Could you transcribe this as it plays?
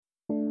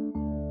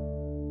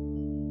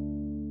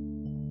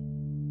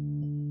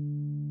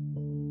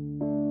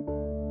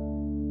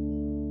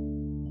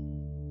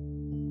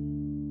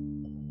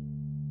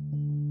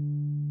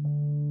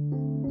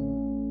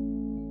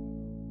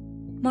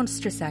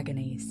Monstrous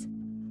Agonies.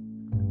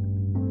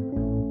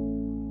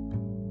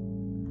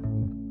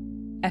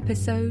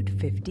 Episode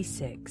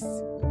 56. It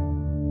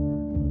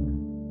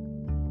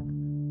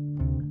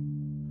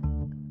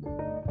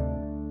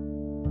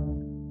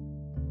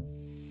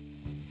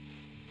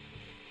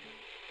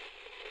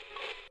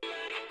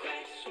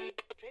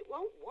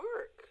won't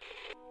work.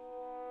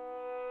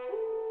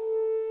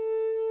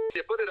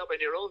 You put it up in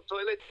your own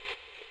toilet?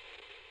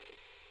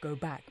 Go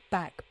back,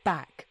 back,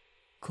 back,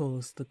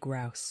 calls the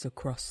grouse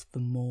across the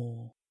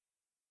moor.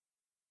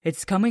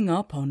 It's coming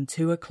up on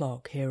 2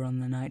 o'clock here on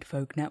the Night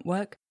Folk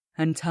Network,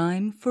 and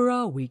time for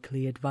our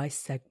weekly advice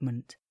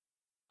segment.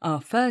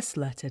 Our first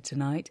letter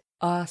tonight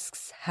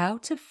asks how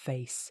to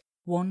face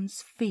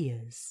one's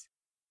fears.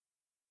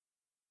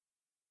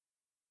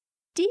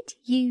 Did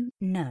you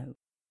know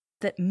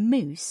that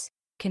moose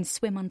can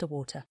swim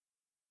underwater?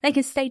 They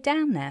can stay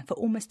down there for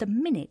almost a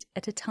minute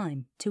at a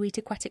time to eat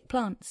aquatic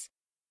plants.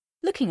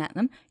 Looking at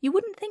them, you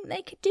wouldn't think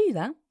they could do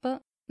that,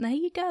 but there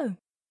you go.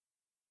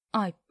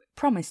 I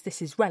promise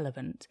this is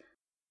relevant.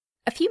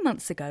 A few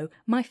months ago,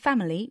 my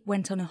family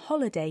went on a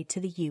holiday to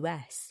the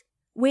US.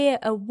 We're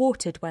a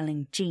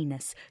water-dwelling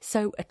genus,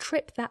 so a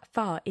trip that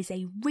far is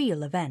a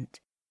real event.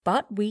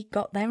 But we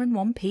got there in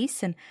one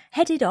piece and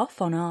headed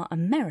off on our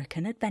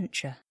American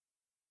adventure.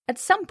 At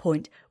some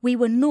point, we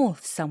were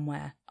north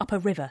somewhere, up a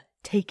river,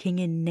 taking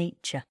in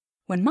nature,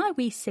 when my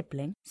wee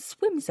sibling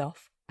swims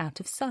off out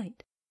of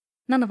sight.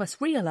 None of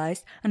us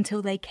realised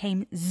until they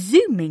came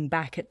zooming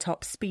back at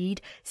top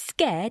speed,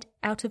 scared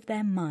out of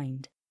their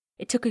mind.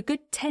 It took a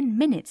good 10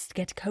 minutes to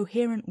get a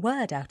coherent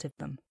word out of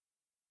them.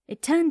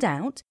 It turned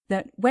out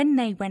that when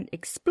they went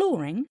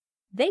exploring,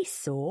 they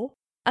saw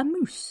a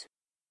moose.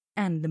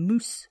 And the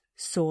moose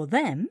saw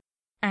them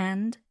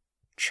and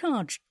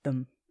charged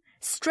them,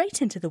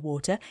 straight into the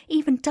water,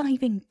 even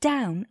diving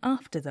down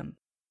after them.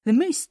 The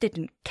moose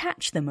didn't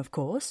catch them, of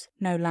course.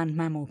 No land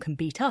mammal can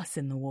beat us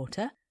in the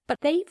water. But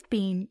they've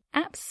been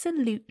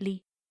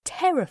absolutely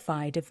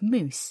terrified of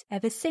moose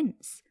ever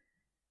since.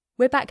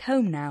 We're back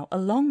home now, a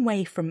long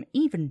way from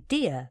even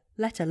deer,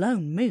 let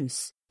alone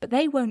moose. But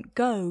they won't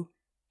go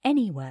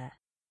anywhere.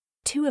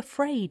 Too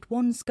afraid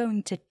one's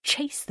going to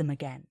chase them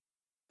again.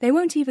 They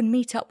won't even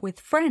meet up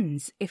with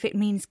friends if it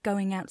means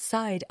going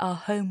outside our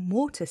home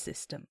water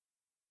system.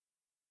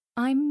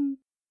 I'm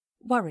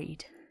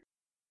worried.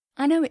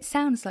 I know it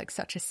sounds like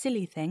such a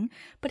silly thing,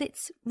 but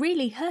it's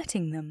really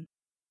hurting them.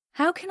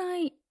 How can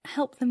I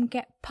help them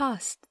get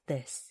past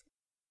this?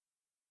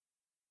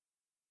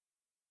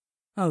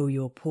 Oh,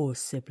 your poor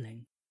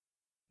sibling.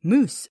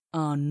 Moose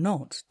are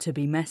not to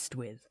be messed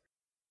with.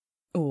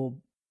 Or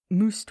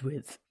moosed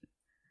with.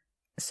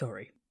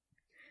 Sorry.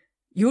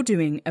 You're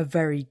doing a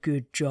very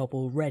good job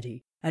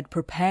already at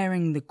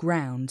preparing the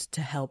ground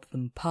to help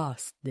them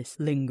past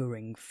this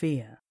lingering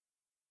fear.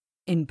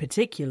 In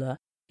particular,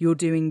 you're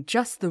doing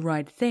just the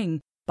right thing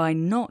by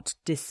not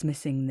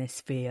dismissing this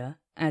fear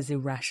as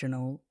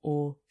irrational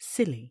or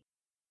silly.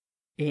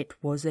 It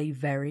was a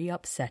very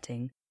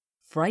upsetting,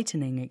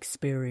 frightening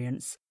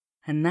experience,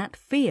 and that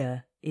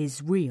fear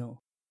is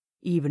real,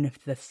 even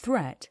if the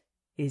threat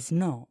is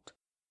not.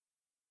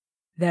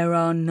 There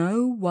are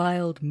no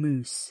wild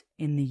moose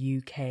in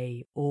the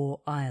UK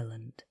or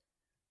Ireland.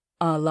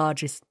 Our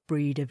largest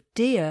breed of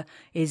deer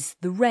is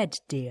the red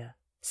deer,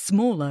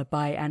 smaller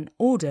by an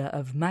order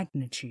of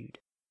magnitude.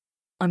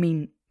 I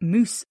mean,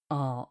 moose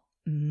are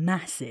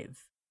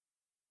massive.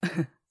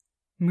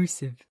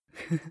 Moosive.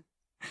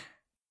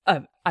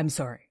 I'm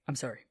sorry.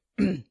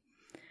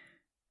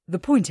 The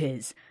point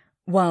is,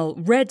 while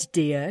red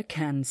deer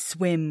can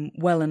swim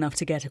well enough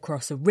to get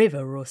across a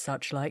river or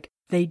such like,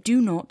 they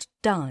do not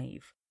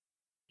dive.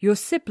 Your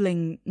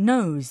sibling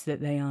knows that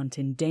they aren't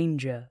in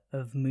danger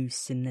of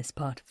moose in this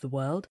part of the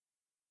world,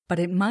 but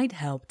it might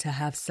help to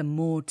have some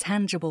more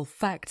tangible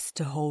facts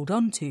to hold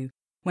on to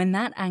when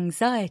that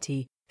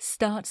anxiety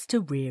starts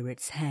to rear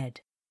its head.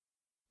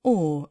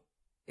 Or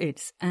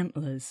its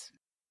antlers.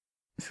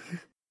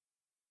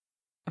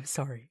 I'm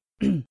sorry.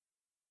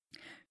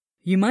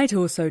 You might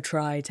also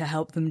try to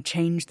help them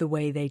change the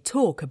way they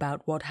talk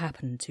about what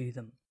happened to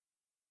them.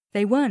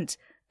 They weren't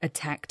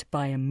attacked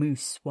by a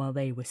moose while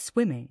they were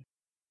swimming.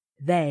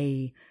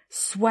 They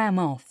swam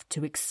off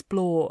to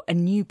explore a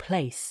new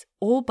place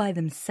all by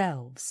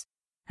themselves,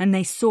 and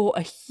they saw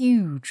a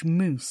huge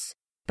moose,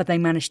 but they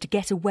managed to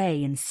get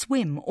away and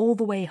swim all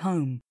the way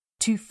home,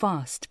 too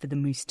fast for the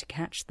moose to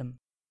catch them.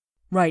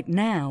 Right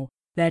now,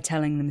 they're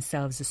telling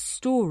themselves a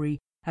story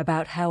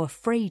about how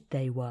afraid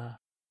they were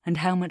and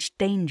how much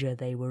danger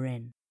they were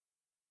in.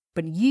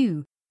 But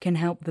you can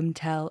help them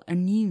tell a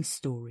new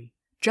story,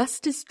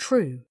 just as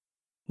true,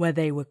 where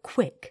they were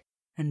quick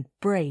and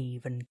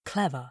brave and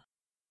clever.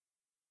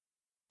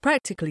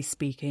 Practically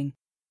speaking,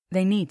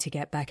 they need to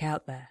get back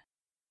out there.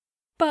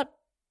 But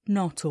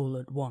not all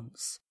at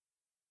once.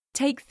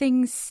 Take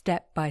things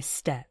step by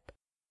step.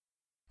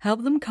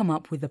 Help them come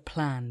up with a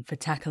plan for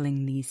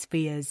tackling these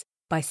fears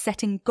by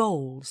setting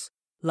goals,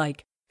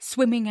 like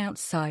swimming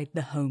outside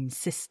the home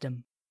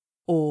system,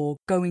 or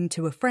going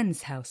to a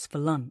friend's house for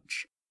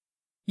lunch.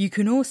 You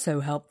can also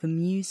help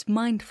them use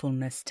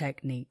mindfulness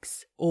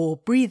techniques or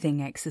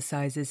breathing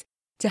exercises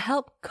to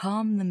help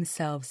calm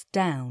themselves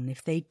down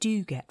if they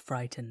do get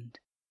frightened.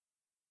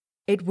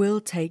 It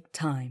will take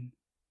time,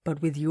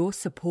 but with your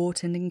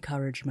support and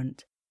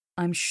encouragement,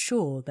 I'm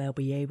sure they'll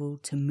be able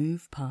to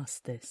move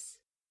past this.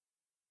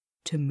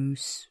 To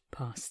moose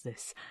past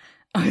this.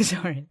 I'm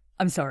sorry.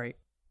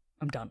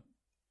 I'm done.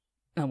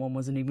 That one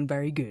wasn't even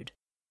very good.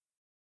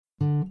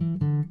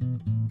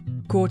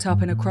 Caught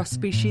up in a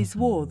cross-species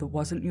war that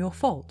wasn't your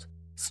fault?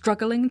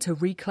 Struggling to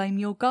reclaim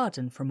your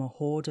garden from a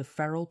horde of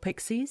feral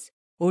pixies?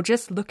 Or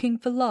just looking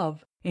for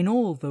love in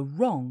all the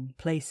wrong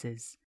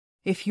places?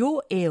 If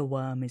your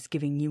earworm is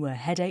giving you a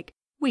headache,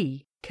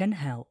 we can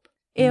help.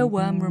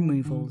 Earworm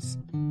Removals,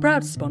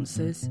 proud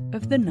sponsors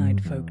of the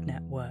Nightfolk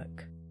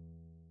Network.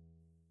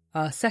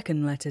 Our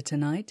second letter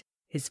tonight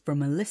is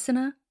from a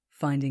listener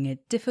finding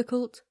it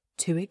difficult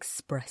to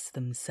express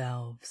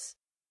themselves.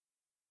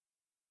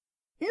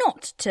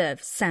 Not to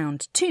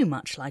sound too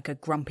much like a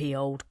grumpy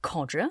old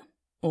codger,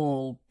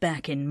 all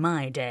back in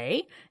my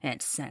day,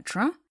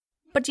 etc.,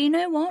 but you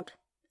know what?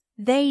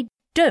 They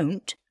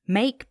don't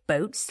make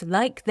boats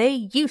like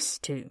they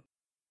used to.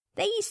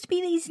 They used to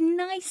be these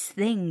nice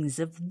things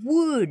of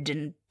wood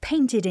and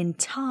painted in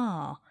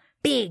tar,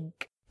 big,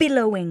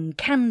 billowing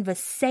canvas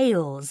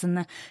sails and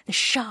the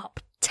sharp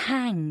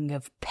tang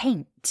of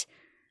paint.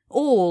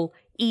 All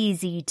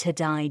easy to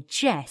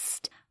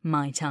digest,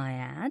 might I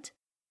add.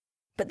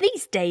 But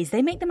these days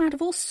they make them out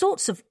of all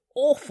sorts of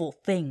awful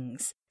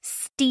things.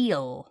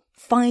 Steel,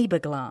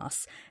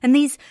 fiberglass, and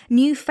these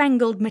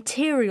newfangled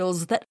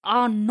materials that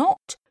are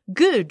not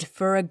good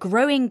for a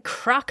growing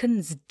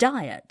kraken's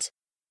diet.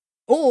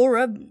 Or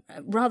a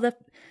rather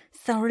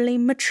thoroughly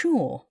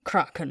mature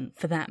kraken,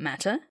 for that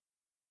matter.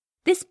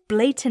 This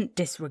blatant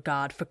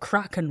disregard for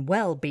kraken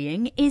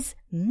well-being is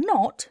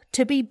not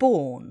to be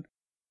borne.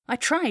 I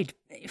tried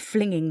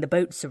flinging the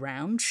boats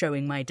around,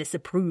 showing my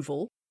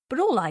disapproval, but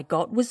all I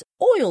got was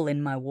oil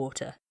in my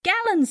water.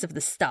 Gallons of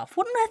the stuff.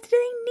 What on earth do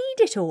they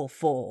need it all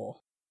for?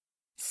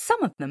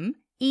 Some of them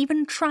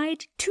even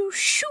tried to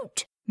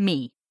shoot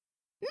me.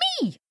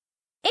 Me!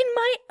 In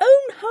my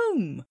own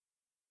home!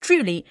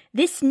 Truly,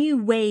 this new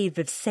wave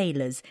of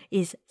sailors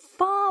is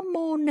far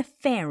more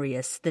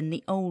nefarious than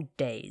the old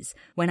days,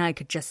 when I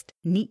could just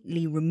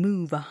neatly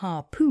remove a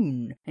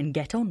harpoon and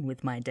get on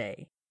with my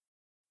day.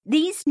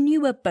 These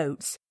newer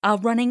boats are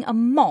running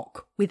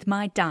amok with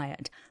my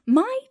diet.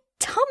 My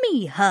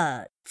tummy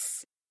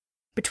hurts.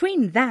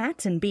 Between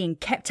that and being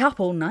kept up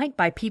all night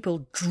by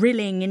people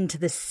drilling into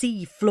the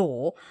sea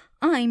floor,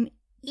 I'm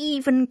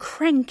even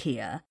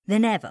crankier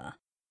than ever.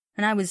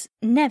 And I was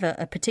never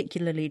a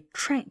particularly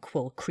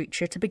tranquil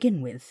creature to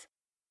begin with.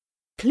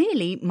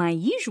 Clearly, my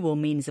usual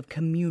means of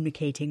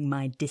communicating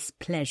my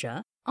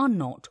displeasure are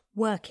not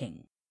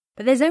working.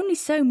 But there's only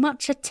so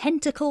much a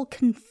tentacle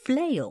can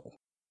flail.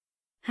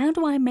 How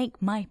do I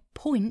make my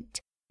point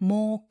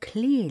more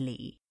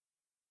clearly?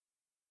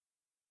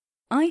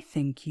 I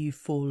think you've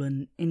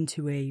fallen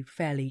into a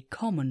fairly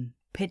common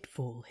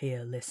pitfall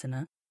here,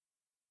 listener.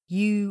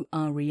 You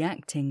are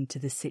reacting to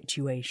the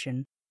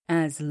situation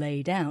as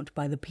laid out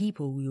by the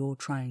people you're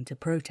trying to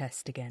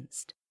protest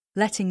against,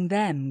 letting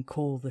them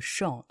call the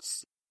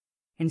shots.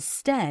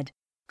 Instead,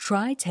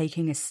 try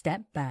taking a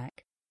step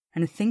back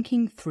and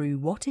thinking through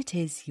what it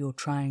is you're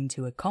trying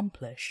to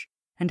accomplish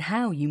and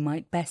how you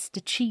might best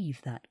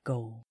achieve that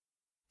goal.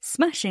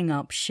 Smashing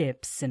up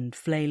ships and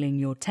flailing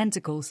your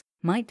tentacles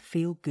might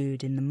feel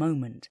good in the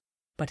moment,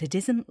 but it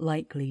isn't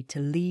likely to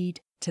lead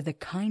to the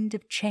kind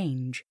of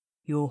change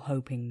you're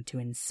hoping to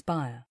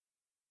inspire.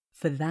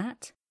 For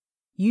that,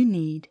 you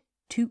need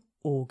to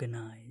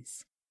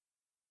organize.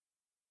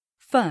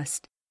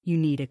 First, you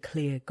need a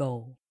clear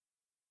goal.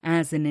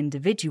 As an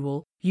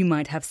individual, you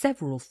might have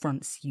several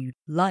fronts you'd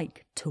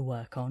like to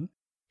work on: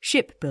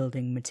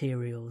 shipbuilding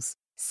materials,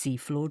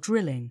 seafloor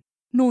drilling,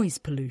 noise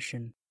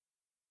pollution.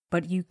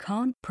 But you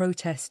can't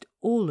protest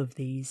all of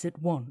these at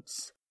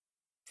once.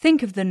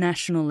 Think of the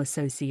National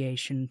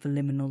Association for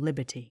Liminal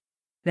Liberty.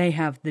 They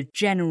have the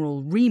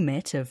general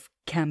remit of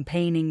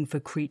campaigning for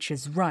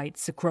creatures'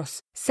 rights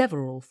across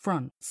several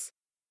fronts,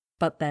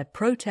 but their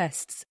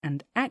protests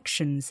and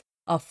actions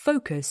are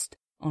focused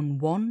on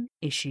one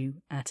issue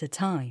at a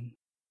time.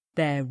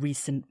 Their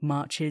recent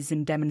marches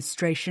and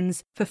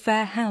demonstrations for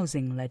fair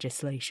housing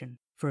legislation,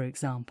 for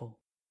example.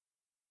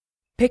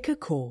 Pick a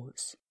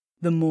cause.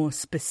 The more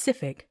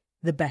specific,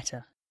 the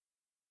better.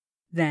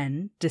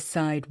 Then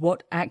decide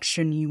what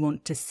action you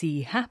want to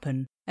see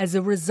happen as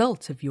a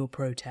result of your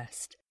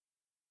protest.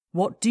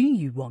 What do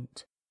you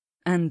want?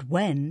 And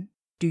when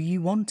do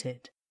you want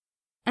it?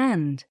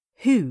 And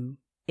who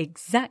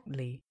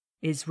exactly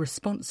is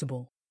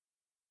responsible?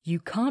 You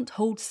can't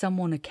hold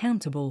someone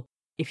accountable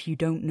if you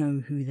don't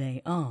know who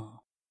they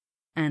are.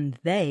 And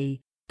they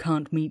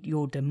can't meet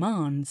your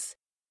demands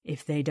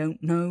if they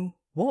don't know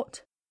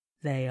what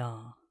they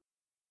are.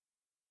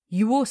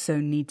 You also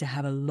need to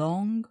have a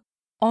long,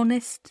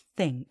 honest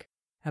think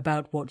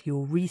about what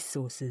your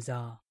resources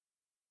are.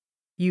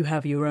 You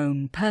have your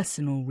own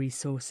personal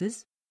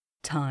resources,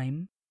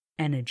 time,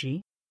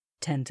 energy,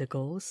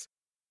 tentacles?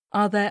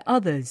 Are there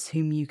others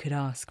whom you could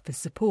ask for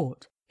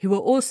support, who are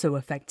also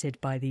affected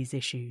by these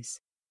issues?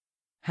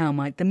 How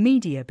might the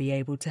media be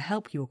able to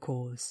help your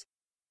cause?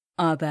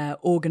 Are there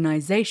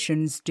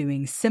organisations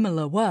doing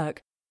similar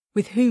work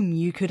with whom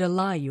you could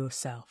ally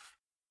yourself?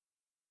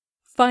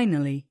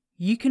 Finally,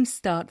 you can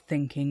start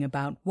thinking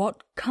about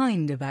what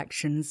kind of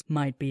actions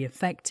might be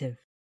effective.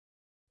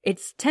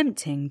 It's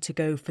tempting to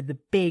go for the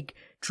big,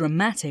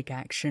 dramatic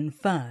action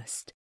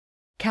first.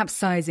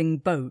 Capsizing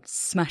boats,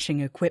 smashing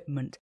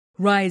equipment,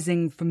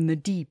 rising from the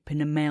deep in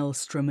a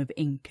maelstrom of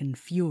ink and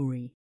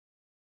fury.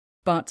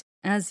 But,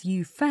 as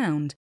you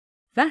found,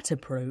 that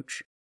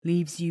approach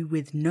leaves you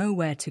with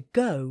nowhere to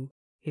go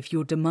if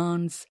your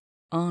demands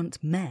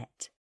aren't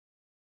met.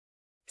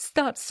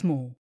 Start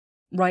small.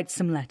 Write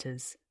some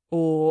letters,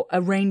 or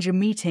arrange a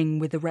meeting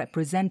with a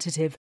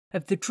representative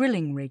of the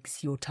drilling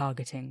rigs you're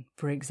targeting,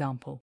 for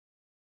example.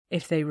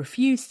 If they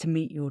refuse to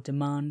meet your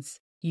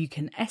demands, you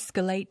can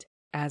escalate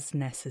as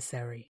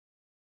necessary.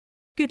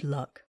 Good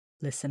luck,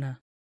 listener.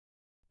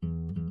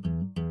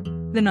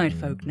 The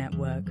Nightfolk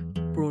Network,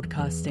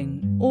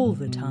 broadcasting all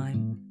the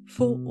time,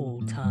 for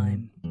all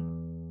time.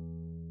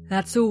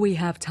 That's all we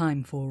have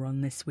time for on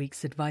this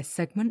week's advice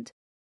segment,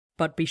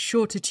 but be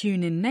sure to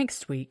tune in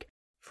next week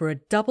for a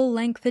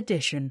double-length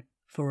edition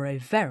for a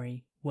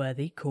very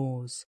worthy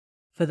cause.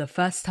 For the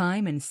first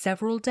time in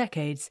several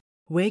decades,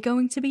 we're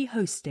going to be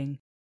hosting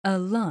a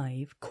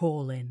live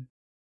call-in.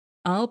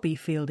 I'll be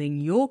fielding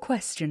your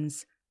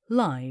questions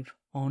live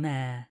on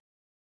air.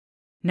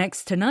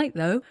 Next tonight,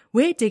 though,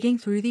 we're digging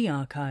through the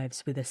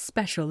archives with a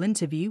special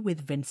interview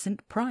with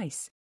Vincent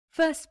Price,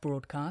 first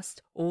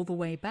broadcast all the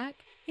way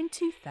back in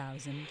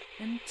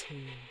 2002.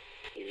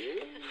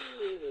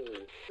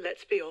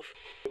 Let's be off.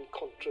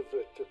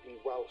 Incontrovertibly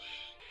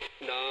Welsh.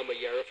 No, I'm a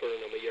Yerrifer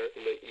and I'm a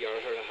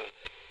Yerharaha.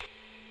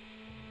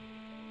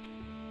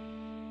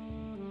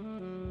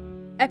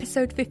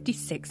 Episode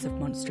 56 of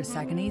Monstrous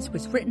Agonies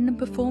was written and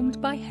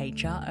performed by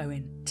H.R.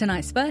 Owen.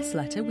 Tonight's first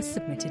letter was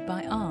submitted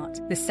by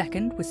Art, the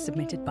second was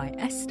submitted by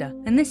Esther,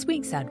 and this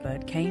week's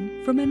advert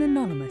came from an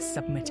anonymous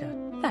submitter.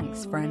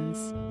 Thanks,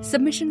 friends.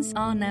 Submissions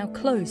are now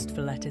closed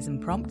for letters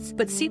and prompts,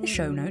 but see the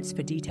show notes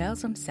for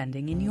details on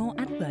sending in your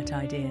advert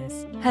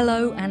ideas.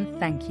 Hello and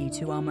thank you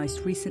to our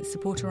most recent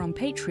supporter on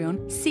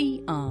Patreon,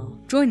 CR.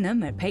 Join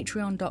them at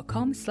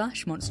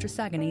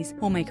patreon.com/monstrousagonies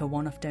or make a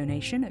one-off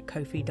donation at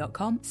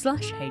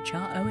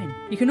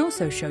ko-fi.com/HROwen. You can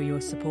also show your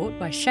support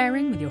by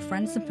sharing with your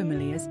friends and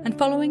familiars and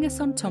following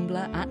us on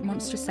Tumblr at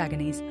Monstrous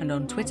Agonies and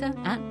on Twitter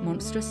at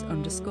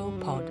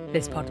monstrous_pod.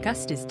 This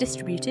podcast is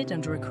distributed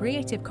under a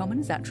Creative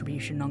Commons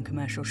Attribution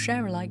Non-Commercial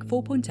Share-alike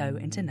 4.0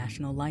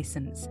 international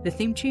license. The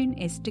theme tune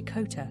is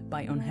Dakota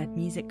by Unheard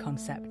Music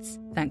Concepts.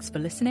 Thanks for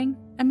listening,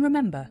 and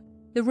remember,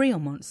 the real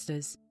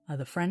monsters are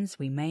the friends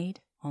we made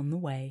on the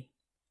way.